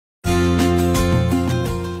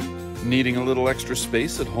Needing a little extra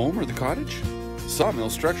space at home or the cottage? Sawmill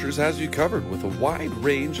Structures has you covered with a wide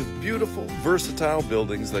range of beautiful, versatile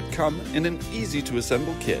buildings that come in an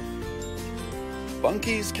easy-to-assemble kit.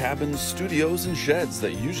 Bunkies, cabins, studios, and sheds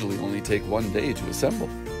that usually only take one day to assemble.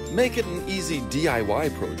 Make it an easy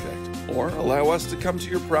DIY project, or allow us to come to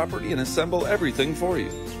your property and assemble everything for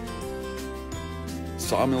you.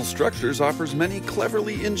 Sawmill Structures offers many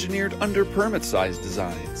cleverly engineered under-permit-sized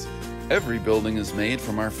designs. Every building is made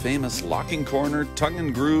from our famous locking corner, tongue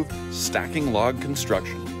and groove, stacking log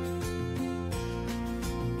construction.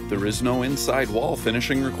 There is no inside wall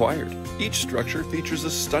finishing required. Each structure features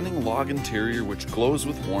a stunning log interior which glows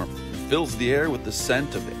with warmth and fills the air with the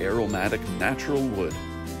scent of aromatic natural wood.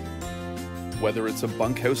 Whether it's a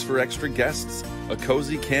bunkhouse for extra guests, a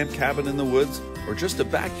cozy camp cabin in the woods, or just a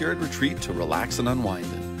backyard retreat to relax and unwind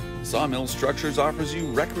in, Sawmill Structures offers you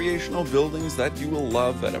recreational buildings that you will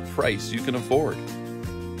love at a price you can afford.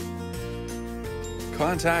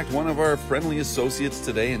 Contact one of our friendly associates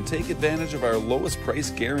today and take advantage of our lowest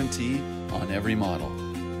price guarantee on every model.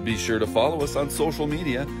 Be sure to follow us on social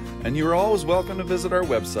media, and you are always welcome to visit our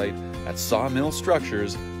website at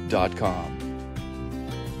sawmillstructures.com.